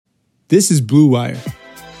This is Blue Wire.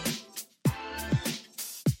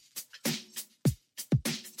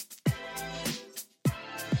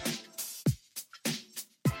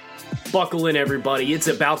 Buckle in, everybody. It's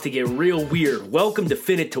about to get real weird. Welcome to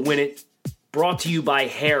Fin It to Win It, brought to you by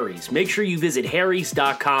Harry's. Make sure you visit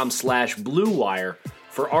harrys.com/bluewire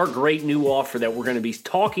for our great new offer that we're going to be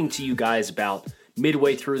talking to you guys about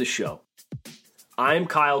midway through the show. I'm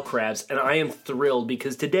Kyle Krabs, and I am thrilled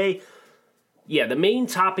because today, the main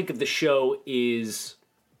topic of the show is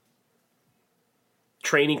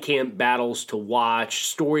training camp battles to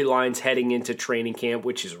watch, storylines heading into training camp,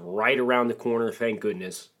 which is right around the corner, thank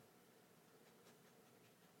goodness.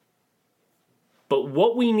 But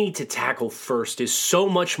what we need to tackle first is so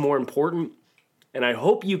much more important, and I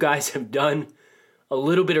hope you guys have done a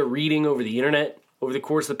little bit of reading over the internet over the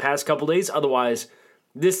course of the past couple days. Otherwise,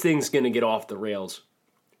 this thing's going to get off the rails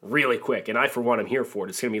really quick, and I, for one, am here for it.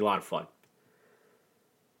 It's going to be a lot of fun.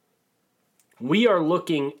 We are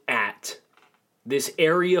looking at this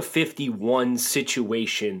Area 51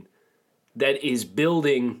 situation that is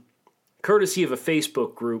building courtesy of a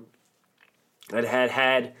Facebook group that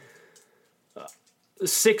had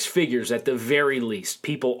six figures at the very least.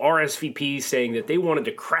 People RSVP saying that they wanted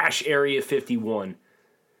to crash Area 51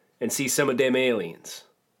 and see some of them aliens.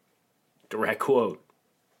 Direct quote.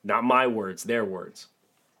 Not my words, their words.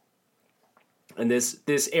 And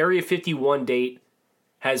this Area 51 date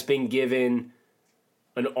has been given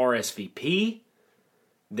an RSVP.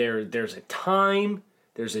 There's a time.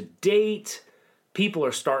 There's a date. People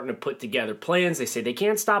are starting to put together plans. They say they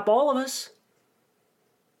can't stop all of us.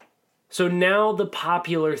 So now the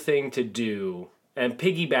popular thing to do, and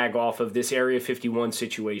piggyback off of this Area 51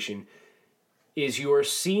 situation, is you are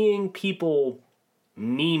seeing people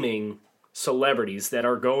memeing celebrities that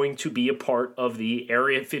are going to be a part of the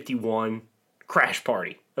Area 51 crash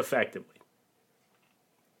party, effectively.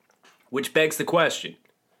 Which begs the question,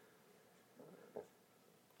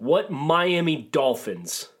 what Miami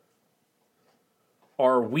Dolphins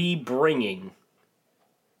are we bringing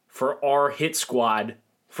for our hit squad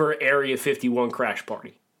for Area 51 crash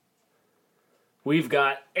party? We've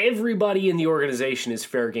got everybody in the organization is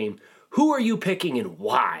fair game. Who are you picking and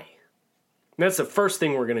why? And that's the first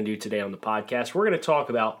thing we're going to do today on the podcast. We're going to talk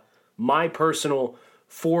about my personal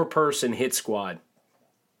 4-person hit squad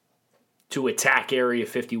to attack Area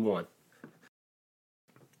 51.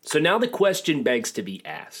 So now the question begs to be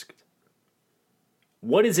asked.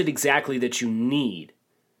 What is it exactly that you need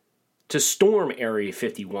to storm Area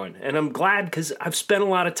 51? And I'm glad because I've spent a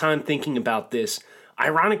lot of time thinking about this,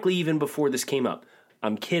 ironically even before this came up.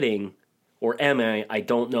 I'm kidding, or am I? I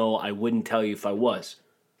don't know. I wouldn't tell you if I was.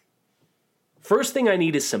 First thing I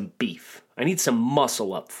need is some beef. I need some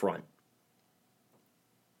muscle up front.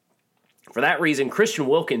 For that reason, Christian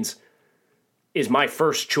Wilkins is my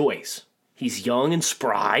first choice. He's young and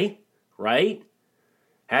spry, right?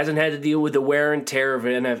 Hasn't had to deal with the wear and tear of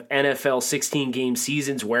an NFL 16-game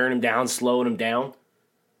seasons, wearing him down, slowing him down.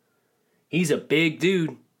 He's a big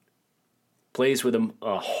dude. Plays with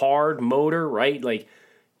a hard motor, right? Like,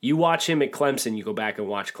 you watch him at Clemson, you go back and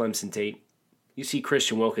watch Clemson tape. You see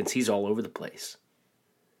Christian Wilkins, he's all over the place.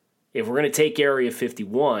 If we're going to take Area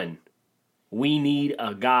 51, we need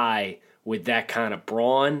a guy with that kind of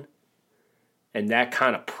brawn and that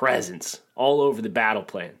kind of presence all over the battle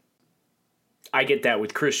plan. I get that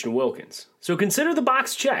with Christian Wilkins. So consider the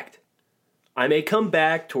box checked. I may come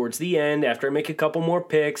back towards the end after I make a couple more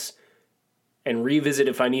picks and revisit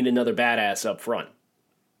if I need another badass up front.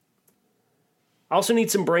 I also need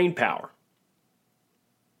some brain power.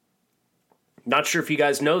 Not sure if you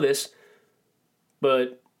guys know this,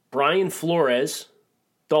 but Brian Flores,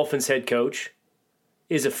 Dolphins head coach,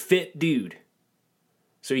 is a fit dude.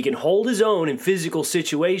 So he can hold his own in physical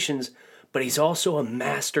situations, but he's also a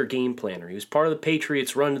master game planner. He was part of the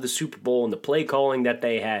Patriots' run to the Super Bowl and the play calling that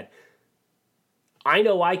they had. I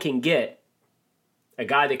know I can get a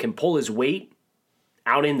guy that can pull his weight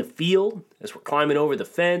out in the field as we're climbing over the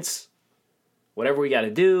fence, whatever we got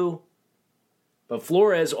to do. But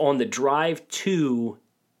Flores, on the drive to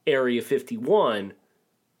Area 51,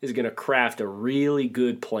 is going to craft a really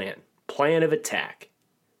good plan of attack.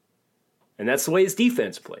 And that's the way his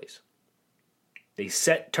defense plays. They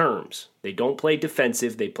set terms. They don't play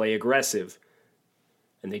defensive. They play aggressive.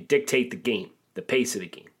 And they dictate the game, the pace of the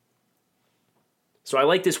game. So I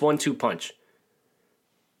like this 1-2 punch.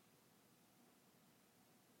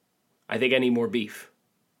 I think I need more beef.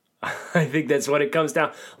 I think that's what it comes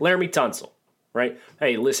down. Laramie Tunsil, right?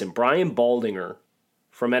 Hey, listen, Brian Baldinger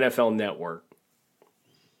from NFL Network,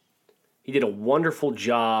 he did a wonderful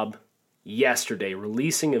job yesterday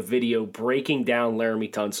releasing a video breaking down Laramie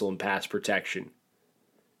Tunsil and pass protection.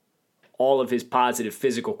 all of his positive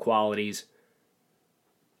physical qualities,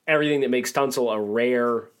 everything that makes Tunsil a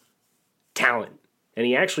rare talent. And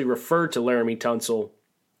he actually referred to Laramie Tunsil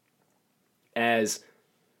as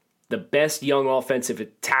the best young offensive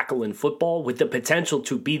tackle in football with the potential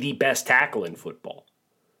to be the best tackle in football.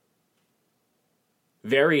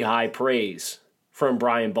 Very high praise from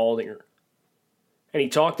Brian Baldinger. And he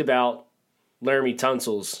talked about Laramie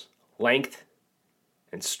Tunsil's length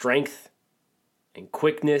and strength and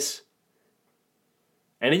quickness.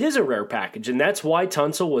 And it is a rare package, and that's why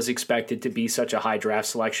Tunsil was expected to be such a high draft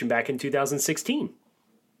selection back in 2016,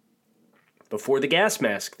 before the gas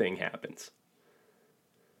mask thing happens.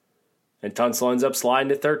 And Tunsil ends up sliding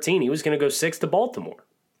to 13. He was going to go 6 to Baltimore.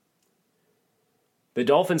 The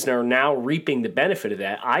Dolphins are now reaping the benefit of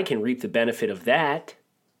that. I can reap the benefit of that,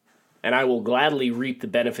 and I will gladly reap the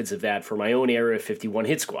benefits of that for my own Area 51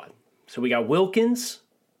 hit squad. So we got Wilkins,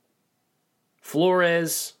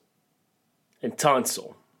 Flores, and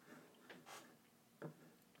Tunsil.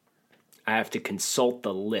 I have to consult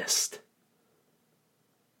the list.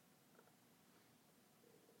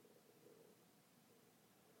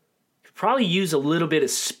 Probably use a little bit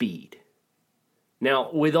of speed.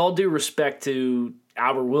 Now, with all due respect to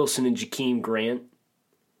Albert Wilson and Jakeem Grant,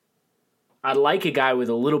 I'd like a guy with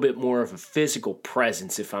a little bit more of a physical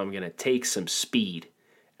presence if I'm going to take some speed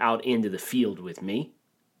out into the field with me.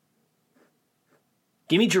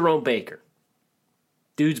 Give me Jerome Baker.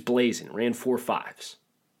 Dude's blazing, ran 4.5s.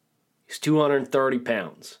 He's 230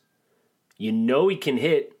 pounds. You know he can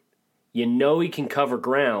hit. You know he can cover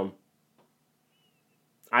ground.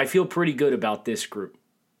 I feel pretty good about this group.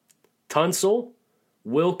 Tunsil,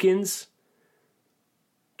 Wilkins,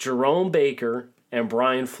 Jerome Baker, and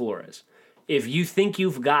Brian Flores. If you think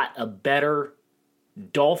you've got a better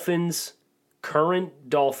current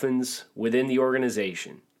Dolphins within the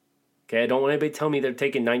organization, okay, I don't want anybody to tell me they're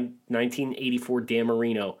taking 1984 Dan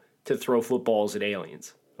Marino to throw footballs at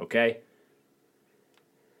aliens, okay?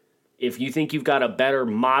 If you think you've got a better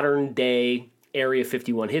modern-day Area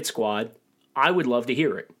 51 hit squad, I would love to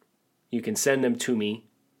hear it. You can send them to me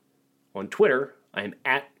on Twitter. I am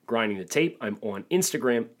at Grinding the Tape. I'm on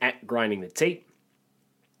Instagram at Grinding the Tape.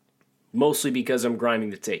 Mostly because I'm grinding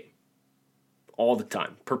the tape. All the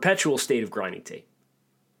time. Perpetual state of grinding tape.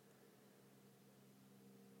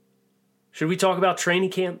 Should we talk about training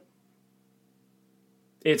camp?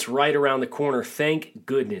 It's right around the corner. Thank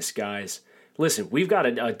goodness, guys. Listen, we've got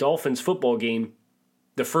a Dolphins football game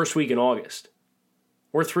the first week in August.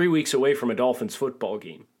 We're 3 weeks away from a Dolphins football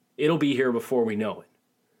game. It'll be here before we know it.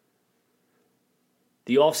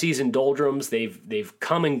 The offseason doldrums, they've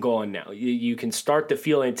come and gone now. You can start to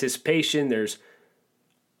feel anticipation. There's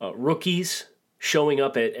rookies showing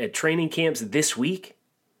up at training camps this week.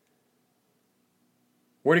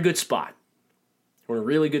 We're in a good spot. We're in a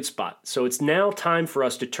really good spot. So it's now time for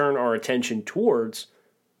us to turn our attention towards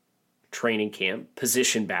training camp,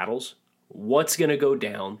 position battles, what's going to go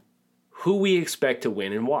down, who we expect to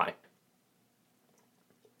win, and why.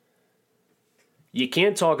 You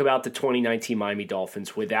can't talk about the 2019 Miami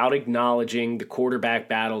Dolphins without acknowledging the quarterback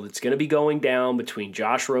battle that's going to be going down between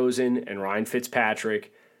Josh Rosen and Ryan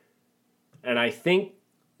Fitzpatrick. And I think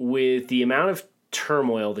with the amount of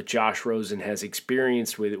turmoil that Josh Rosen has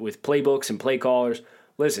experienced with playbooks and play callers,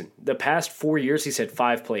 listen, the past 4 years he's had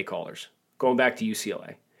 5 play callers, going back to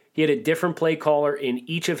UCLA. He had a different play caller in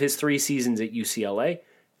each of his 3 seasons at UCLA,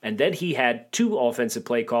 and then he had 2 offensive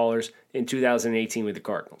play callers in 2018 with the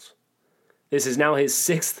Cardinals. This is now his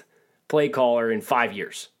 6th play caller in 5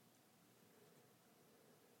 years.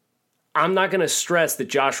 I'm not going to stress that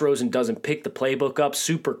Josh Rosen doesn't pick the playbook up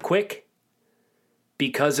super quick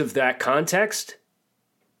because of that context.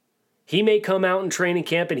 He may come out in training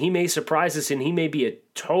camp and he may surprise us and he may be a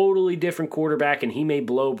totally different quarterback and he may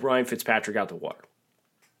blow Ryan Fitzpatrick out the water.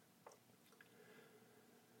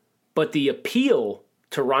 But the appeal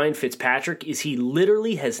to Ryan Fitzpatrick is he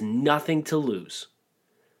literally has nothing to lose.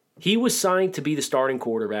 He was signed to be the starting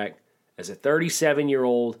quarterback as a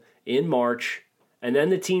 37-year-old in March, and then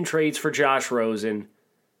the team trades for Josh Rosen,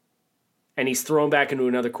 and he's thrown back into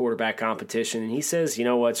another quarterback competition, and he says, you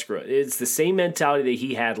know what, screw it. It's the same mentality that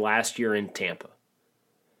he had last year in Tampa.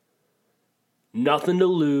 Nothing to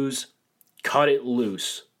lose, cut it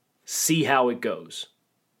loose, see how it goes.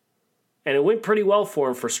 And it went pretty well for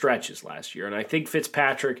him for stretches last year, and I think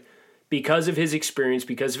Fitzpatrick, because of his experience,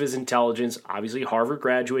 because of his intelligence, obviously Harvard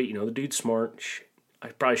graduate, you know the dude's smart. I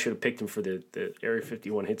probably should have picked him for the Area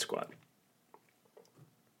 51 hit squad.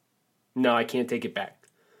 No, I can't take it back.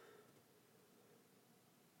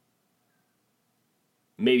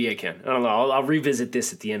 Maybe I can. I don't know. I'll revisit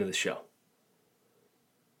this at the end of the show.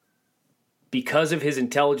 because of his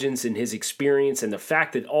intelligence and his experience and the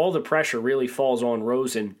fact that all the pressure really falls on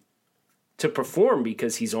Rosen to perform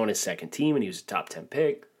because he's on his second team and he was a top 10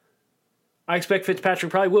 pick, I expect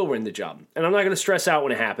Fitzpatrick probably will win the job. And I'm not going to stress out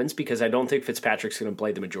when it happens because I don't think Fitzpatrick's going to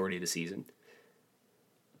play the majority of the season.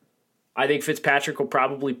 I think Fitzpatrick will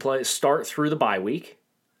probably start through the bye week.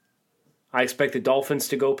 I expect the Dolphins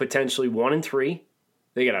to go potentially 1-3.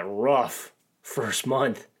 They got a rough first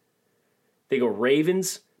month. They go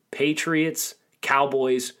Ravens, Patriots,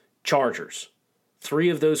 Cowboys, Chargers. 3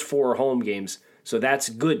 of those 4 are home games, so that's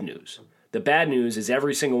good news. The bad news is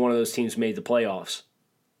every single one of those teams made the playoffs.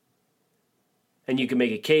 And you can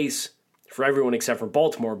make a case for everyone except for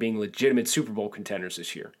Baltimore being legitimate Super Bowl contenders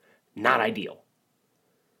this year. Not ideal.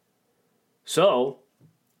 So,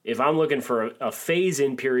 if I'm looking for a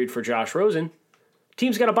phase-in period for Josh Rosen,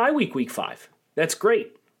 team's got a bye week 5. That's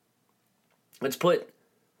great. Let's put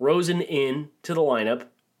Rosen into the lineup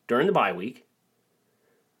during the bye week,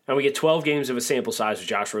 and we get 12 games of a sample size with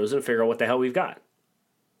Josh Rosen and figure out what the hell we've got.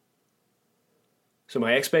 So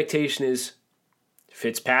my expectation is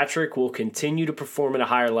Fitzpatrick will continue to perform at a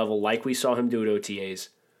higher level like we saw him do at OTAs.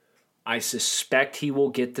 I suspect he will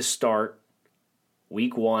get the start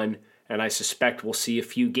week 1, and I suspect we'll see a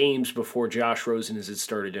few games before Josh Rosen is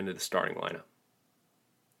inserted into the starting lineup.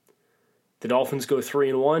 The Dolphins go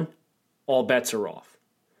 3-1, all bets are off.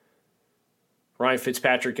 Ryan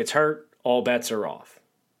Fitzpatrick gets hurt, all bets are off.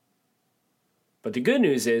 But the good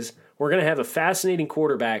news is we're going to have a fascinating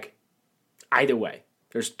quarterback either way.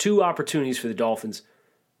 There's 2 opportunities for the Dolphins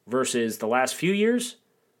versus the last few years.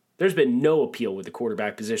 There's been no appeal with the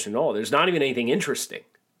quarterback position at all. There's not even anything interesting.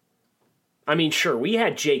 I mean, sure, we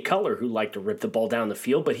had Jay Cutler who liked to rip the ball down the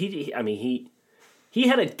field, but he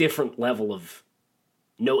had a different level of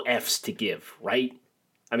no F's to give, right?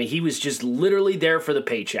 I mean, he was just literally there for the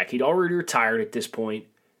paycheck. He'd already retired at this point.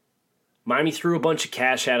 Miami threw a bunch of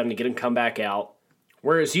cash at him to get him come back out.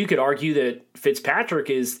 Whereas you could argue that Fitzpatrick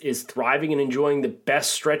is thriving and enjoying the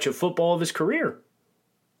best stretch of football of his career.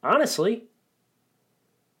 Honestly.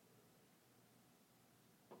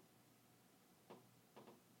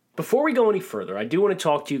 Before we go any further, I do want to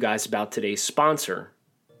talk to you guys about today's sponsor,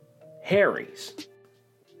 Harry's.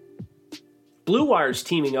 Blue Wire's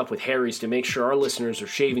teaming up with Harry's to make sure our listeners are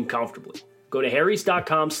shaving comfortably. Go to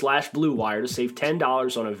harrys.com/Blue Wire to save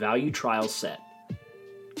 $10 on a value trial set.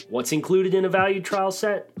 What's included in a value trial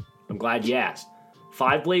set? I'm glad you asked.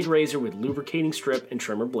 5-blade razor with lubricating strip and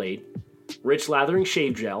trimmer blade, rich lathering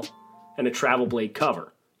shave gel, and a travel blade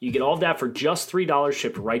cover. You get all of that for just $3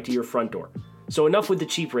 shipped right to your front door. So enough with the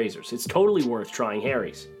cheap razors. It's totally worth trying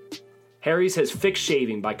Harry's. Harry's has fixed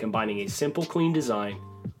shaving by combining a simple, clean design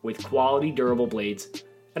with quality, durable blades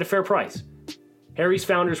at a fair price. Harry's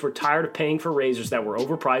founders were tired of paying for razors that were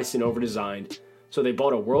overpriced and overdesigned, so they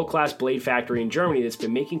bought a world-class blade factory in Germany that's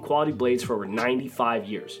been making quality blades for over 95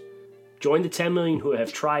 years. Join the 10 million who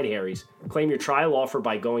have tried Harry's. Claim your trial offer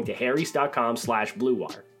by going to harrys.com/Blue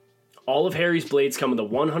Wire. All of Harry's blades come with a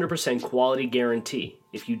 100% quality guarantee.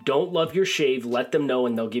 If you don't love your shave, let them know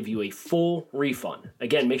and they'll give you a full refund.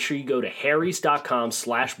 Again, make sure you go to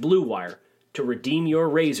harrys.com/Blue Wire to redeem your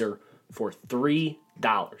razor for $3.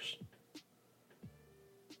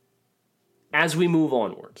 As we move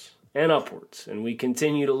onwards and upwards, and we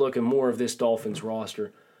continue to look at more of this Dolphins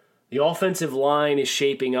roster, the offensive line is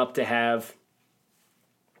shaping up to have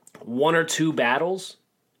 1 or 2 battles.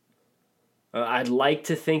 I'd like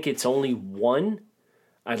to think it's only 1.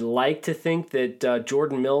 I'd like to think that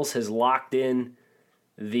Jordan Mills has locked in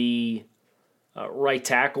the right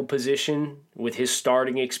tackle position with his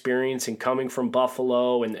starting experience and coming from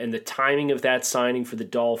Buffalo and the timing of that signing for the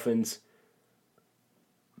Dolphins.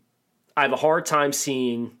 I have a hard time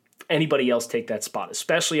seeing anybody else take that spot,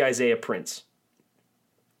 especially Isaiah Prince.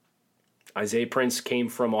 Isaiah Prince came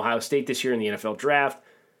from Ohio State this year in the NFL draft.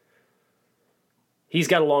 He's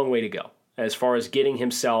got a long way to go as far as getting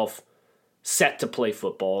himself set to play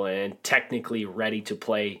football and technically ready to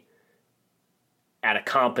play at a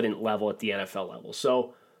competent level at the NFL level.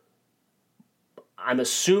 So I'm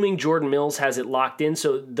assuming Jordan Mills has it locked in.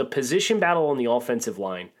 So the position battle on the offensive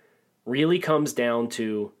line really comes down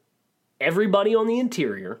to everybody on the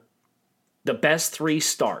interior. The best 3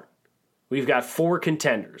 start. We've got 4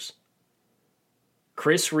 contenders.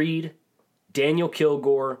 Chris Reed, Daniel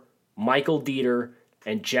Kilgore, Michael Dieter,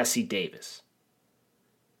 and Jesse Davis.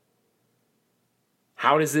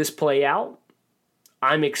 How does this play out?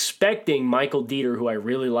 I'm expecting Michael Dieter, who I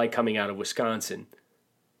really like coming out of Wisconsin,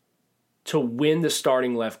 to win the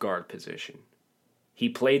starting left guard position. He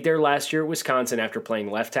played there last year at Wisconsin after playing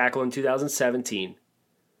left tackle in 2017.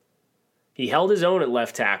 He held his own at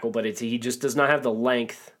left tackle, but he just does not have the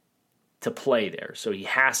length to play there, so he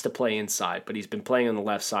has to play inside, but he's been playing on the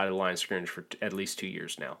left side of the line of scrimmage for at least 2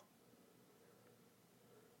 years now.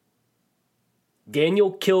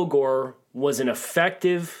 Daniel Kilgore was an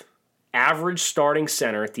effective, average starting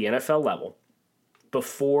center at the NFL level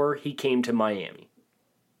before he came to Miami.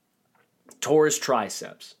 Tore his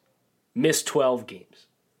triceps, missed 12 games.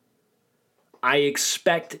 I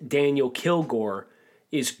expect Daniel Kilgore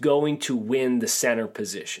is going to win the center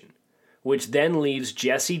position, which then leaves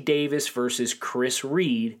Jesse Davis versus Chris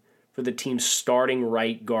Reed for the team's starting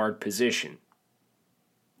right guard position.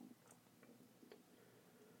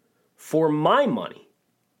 For my money,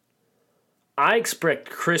 I expect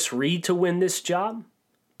Chris Reed to win this job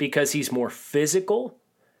because he's more physical,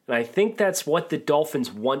 and I think that's what the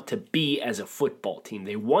Dolphins want to be as a football team.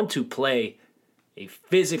 They want to play a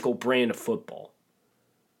physical brand of football.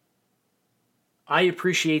 I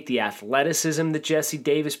appreciate the athleticism that Jesse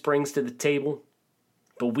Davis brings to the table,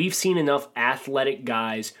 but we've seen enough athletic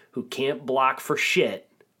guys who can't block for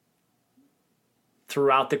shit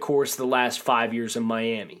throughout the course of the last 5 years in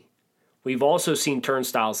Miami. We've also seen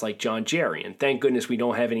turnstiles like John Jerry, and thank goodness we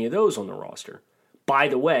don't have any of those on the roster. By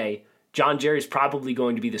the way, John Jerry's probably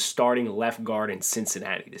going to be the starting left guard in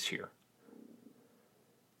Cincinnati this year.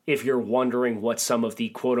 If you're wondering what some of the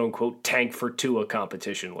quote-unquote tank for Tua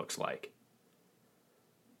competition looks like.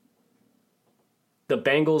 The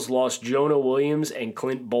Bengals lost Jonah Williams and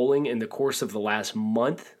Clint Bowling in the course of the last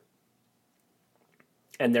month,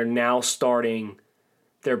 and they're now starting,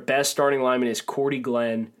 their best starting lineman is Cordy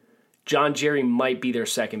Glenn. John Jerry might be their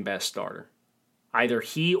second best starter. Either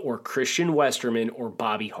he or Christian Westerman or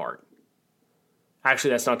Bobby Hart.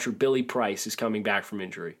 Actually, that's not true. Billy Price is coming back from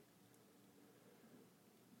injury.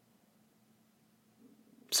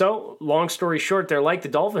 So, long story short, they're like the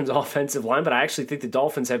Dolphins' offensive line, but I actually think the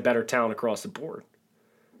Dolphins have better talent across the board.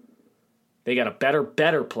 They got a better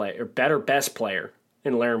best player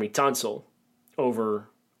in Laramie Tunsil over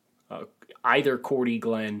either Cordy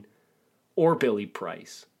Glenn or Billy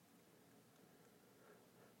Price.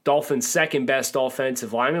 Dolphins' second best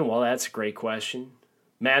offensive lineman? Well, that's a great question.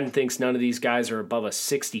 Madden thinks none of these guys are above a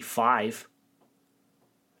 65.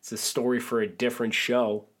 It's a story for a different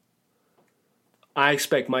show. I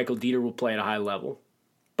expect Michael Dieter will play at a high level,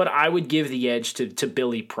 but I would give the edge to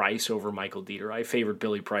Billy Price over Michael Dieter. I favored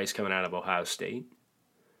Billy Price coming out of Ohio State.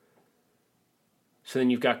 So then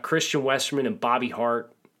you've got Christian Westerman and Bobby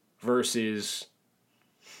Hart versus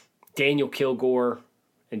Daniel Kilgore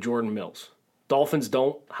and Jordan Mills. Dolphins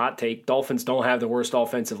don't have the worst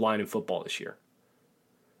offensive line in football this year.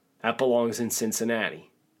 That belongs in Cincinnati.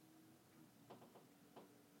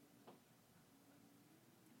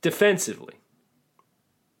 Defensively,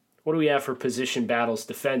 what do we have for position battles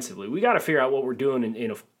defensively? We got to figure out what we're doing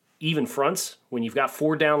in even fronts when you've got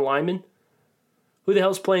 4 down linemen. Who the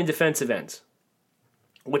hell's playing defensive ends?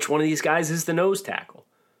 Which one of these guys is the nose tackle?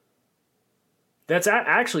 That's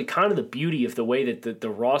actually kind of the beauty of the way that the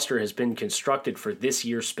roster has been constructed for this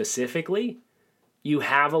year specifically. You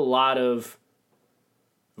have a lot of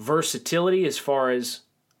versatility as far as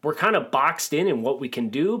we're kind of boxed in what we can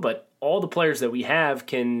do, but all the players that we have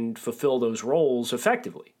can fulfill those roles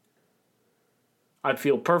effectively. I'd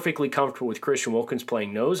feel perfectly comfortable with Christian Wilkins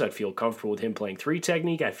playing nose. I'd feel comfortable with him playing 3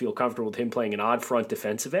 technique. I'd feel comfortable with him playing an odd front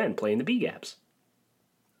defensive end, playing the B-gaps.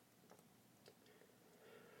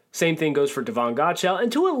 Same thing goes for Devon Gottschall,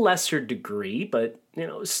 and to a lesser degree, but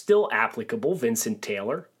still applicable, Vincent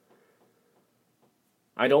Taylor.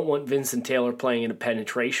 I don't want Vincent Taylor playing in a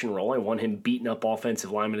penetration role. I want him beating up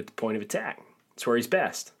offensive linemen at the point of attack. That's where he's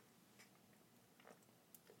best.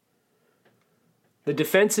 The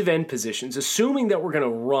defensive end positions, assuming that we're going to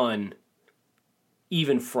run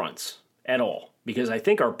even fronts at all, because I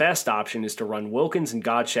think our best option is to run Wilkins and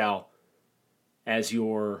Gottschall as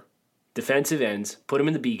your defensive ends, put them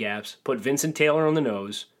in the B-gaps, put Vincent Taylor on the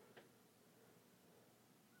nose,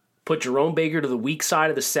 put Jerome Baker to the weak side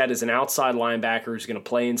of the set as an outside linebacker who's going to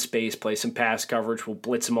play in space, play some pass coverage, we'll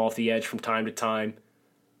blitz him off the edge from time to time.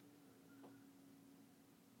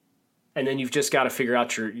 And then you've just got to figure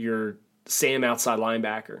out your Sam outside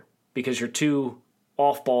linebacker, because your 2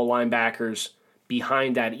 off-ball linebackers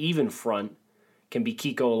behind that even front can be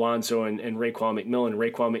Kiko Alonso and Raekwon McMillan.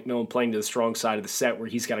 Raekwon McMillan playing to the strong side of the set where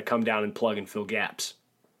he's got to come down and plug and fill gaps.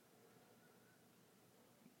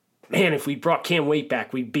 Man, if we brought Cam Wake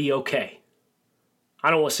back, we'd be okay.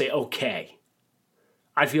 I don't want to say okay.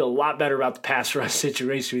 I'd feel a lot better about the pass rush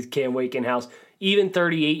situation with Cam Wake in-house. Even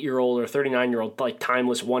 38-year-old or 39-year-old, like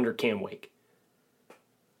timeless wonder Cam Wake.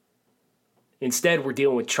 Instead, we're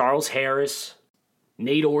dealing with Charles Harris,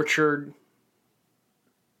 Nate Orchard,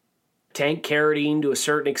 Tank Carradine to a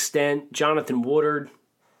certain extent, Jonathan Woodard.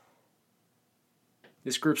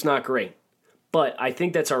 This group's not great. But I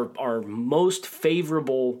think that's our most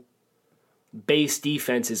favorable base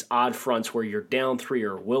defense is odd fronts where you're down 3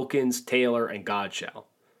 are Wilkins, Taylor, and Godshall.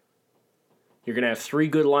 You're going to have 3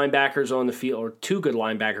 good linebackers on the field, or 2 good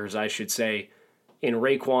linebackers, I should say, in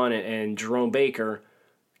Raekwon and Jerome Baker.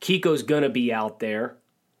 Kiko's going to be out there.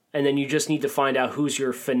 And then you just need to find out who's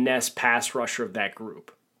your finesse pass rusher of that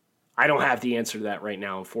group. I don't have the answer to that right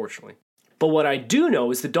now, unfortunately. But what I do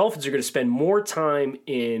know is the Dolphins are going to spend more time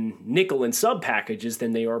in nickel and sub packages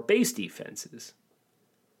than they are base defenses.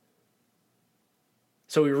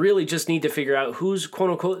 So we really just need to figure out who's,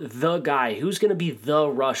 quote-unquote, the guy. Who's going to be the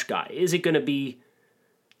rush guy? Is it going to be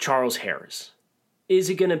Charles Harris? Is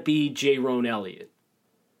it going to be Jayrone Elliott?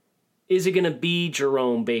 Is it going to be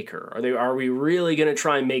Jerome Baker? Are we really going to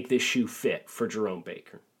try and make this shoe fit for Jerome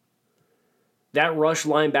Baker? That rush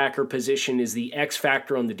linebacker position is the X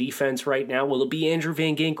factor on the defense right now. Will it be Andrew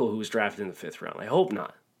Van Ginkel, who was drafted in the 5th round? I hope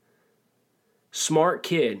not. Smart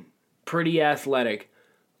kid, pretty athletic,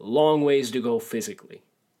 long ways to go physically.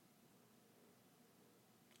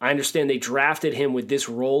 I understand they drafted him with this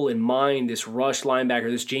role in mind, this rush linebacker,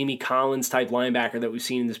 this Jamie Collins type linebacker that we've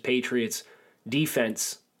seen in this Patriots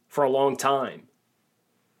defense for a long time.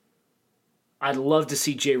 I'd love to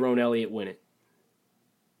see Jayrone Elliott win it.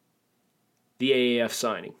 The AAF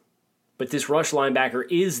signing. But this rush linebacker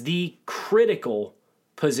is the critical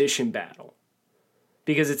position battle.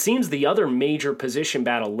 Because it seems the other major position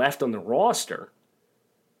battle left on the roster,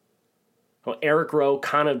 well, Eric Rowe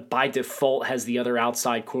kind of by default has the other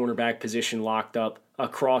outside cornerback position locked up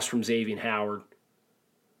across from Xavier Howard.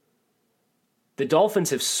 The Dolphins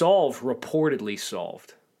have reportedly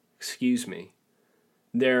solved,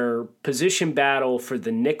 their position battle for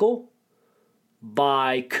the nickel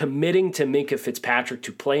by committing to Minkah Fitzpatrick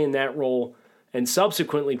to play in that role and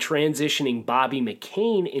subsequently transitioning Bobby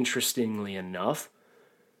McCain, interestingly enough,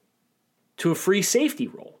 to a free safety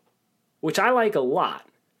role, which I like a lot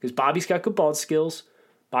because Bobby's got good ball skills,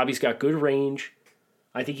 Bobby's got good range.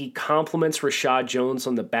 I think he complements Rashad Jones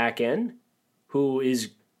on the back end, who is,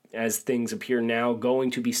 as things appear now, going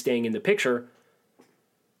to be staying in the picture.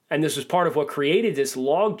 And this was part of what created this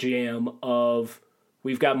logjam of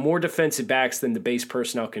we've got more defensive backs than the base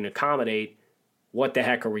personnel can accommodate. What the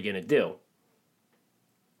heck are we going to do?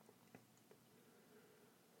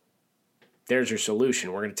 There's your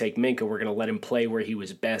solution. We're going to take Minkah. We're going to let him play where he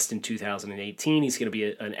was best in 2018. He's going to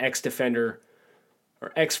be an X-defender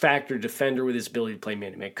or X-factor defender with his ability to play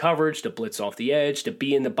man-to-man coverage, to blitz off the edge, to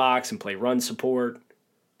be in the box and play run support,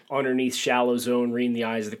 underneath shallow zone, reading the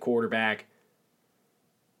eyes of the quarterback.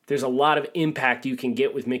 There's a lot of impact you can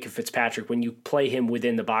get with Minkah Fitzpatrick when you play him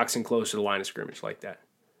within the box and close to the line of scrimmage like that.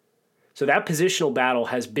 So that positional battle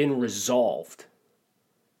has been resolved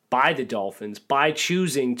by the Dolphins by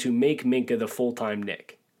choosing to make Minkah the full-time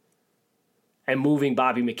Nick and moving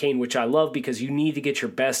Bobby McCain, which I love because you need to get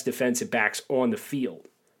your best defensive backs on the field.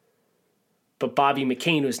 But Bobby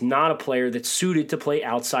McCain was not a player that's suited to play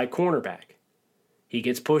outside cornerback. He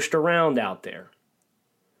gets pushed around out there.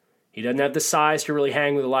 He doesn't have the size to really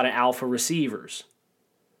hang with a lot of alpha receivers.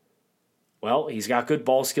 Well, he's got good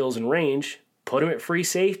ball skills and range. Put him at free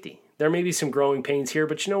safety. There may be some growing pains here,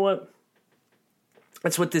 but you know what?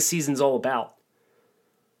 That's what this season's all about.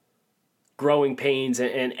 Growing pains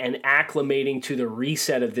and acclimating to the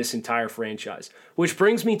reset of this entire franchise. Which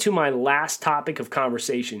brings me to my last topic of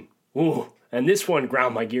conversation. Ooh, and this one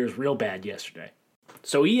ground my gears real bad yesterday.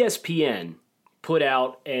 So ESPN put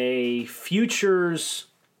out a futures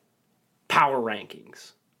power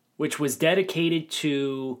rankings, which was dedicated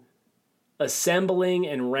to assembling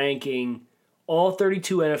and ranking all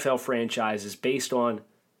 32 NFL franchises based on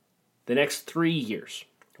the next 3 years,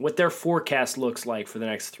 what their forecast looks like for the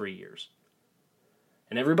next 3 years.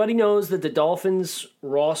 And everybody knows that the Dolphins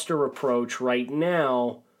roster approach right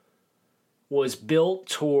now was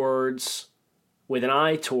built with an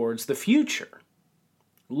eye towards the future,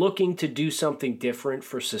 looking to do something different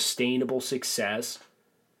for sustainable success.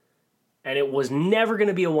 And it was never going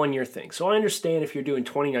to be a one-year thing. So I understand if you're doing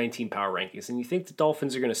 2019 power rankings and you think the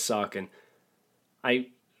Dolphins are going to suck, and I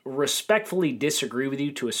respectfully disagree with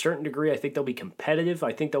you to a certain degree. I think they'll be competitive.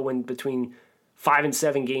 I think they'll win between 5 and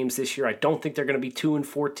 7 games this year. I don't think they're going to be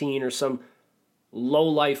 2-14 or some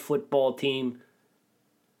low-life football team.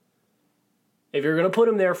 If you're going to put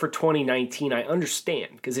them there for 2019, I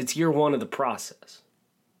understand because it's year one of the process.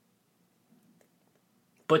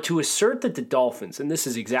 But to assert that the Dolphins, and this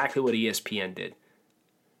is exactly what ESPN did,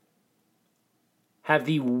 have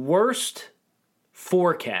the worst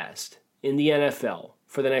forecast in the NFL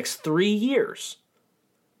for the next 3 years,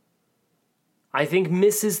 I think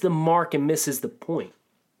misses the mark and misses the point.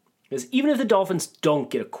 is even if the Dolphins don't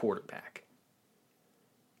get a quarterback,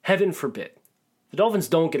 heaven forbid, the Dolphins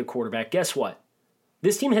don't get a quarterback, guess what?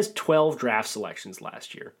 This team has 12 draft selections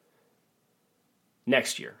next year.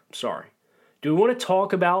 Do we want to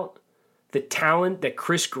talk about the talent that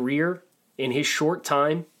Chris Grier in his short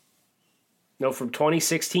time, from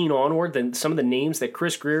 2016 onward, then some of the names that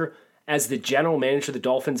Chris Grier, as the general manager of the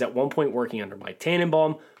Dolphins, at one point working under Mike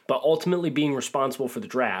Tannenbaum, but ultimately being responsible for the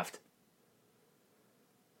draft,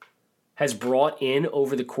 has brought in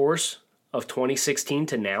over the course of 2016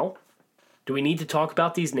 to now? Do we need to talk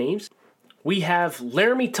about these names? We have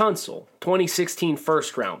Laramie Tunsil, 2016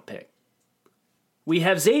 first-round pick. We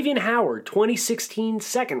have Xavier Howard, 2016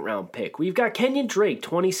 second-round pick. We've got Kenyon Drake,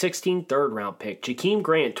 2016 third-round pick. Jakeem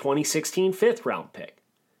Grant, 2016 fifth-round pick.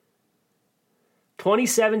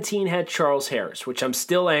 2017 had Charles Harris, which I'm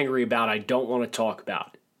still angry about. I don't want to talk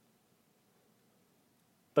about it.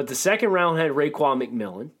 But the second round had Raekwon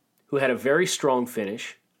McMillan, who had a very strong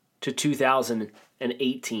finish to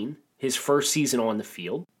 2018, his first season on the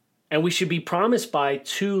field. And we should be promised by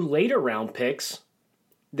 2 later round picks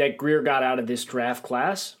that Grier got out of this draft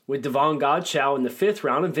class, with Devon Godchaux in the 5th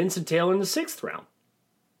round and Vincent Taylor in the 6th round.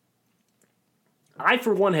 I,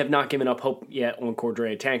 for one, have not given up hope yet on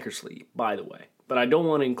Cordrea Tankersley, by the way. But I don't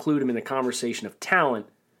want to include him in the conversation of talent,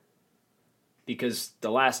 because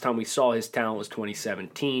the last time we saw his talent was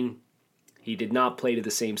 2017. He did not play to the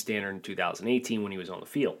same standard in 2018 when he was on the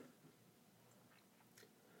field.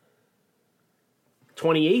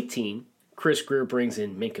 2018, Chris Grier brings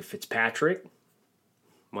in Minkah Fitzpatrick,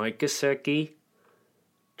 Mike Gesicki,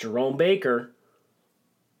 Jerome Baker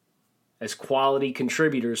as quality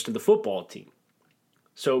contributors to the football team.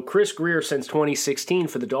 So Chris Grier, since 2016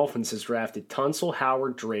 for the Dolphins, has drafted Tunsil,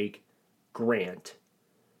 Howard, Drake, Grant,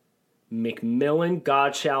 McMillan,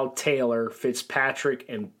 Godchaux, Taylor, Fitzpatrick,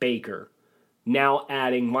 and Baker, now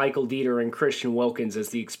adding Michael Dieter and Christian Wilkins as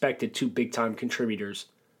the expected 2 big-time contributors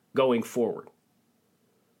going forward.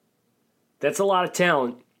 That's a lot of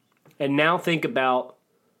talent. And now think about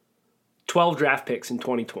 12 draft picks in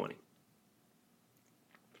 2020.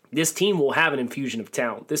 This team will have an infusion of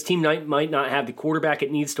talent. This team might not have the quarterback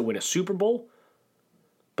it needs to win a Super Bowl,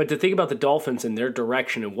 but to think about the Dolphins and their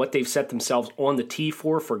direction and what they've set themselves on the tee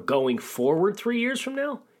for going forward 3 years from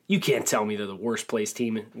now, you can't tell me they're the worst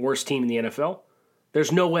team in the NFL.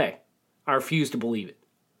 There's no way. I refuse to believe it.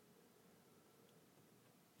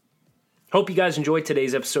 Hope you guys enjoyed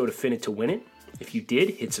today's episode of Fin It to Win It. If you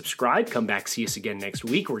did, hit subscribe. Come back, see us again next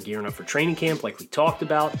week. We're gearing up for training camp like we talked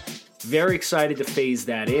about. Very excited to phase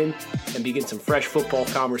that in and begin some fresh football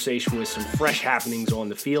conversation with some fresh happenings on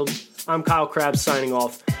the field. I'm Kyle Krabs signing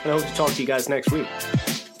off, and I hope to talk to you guys next week.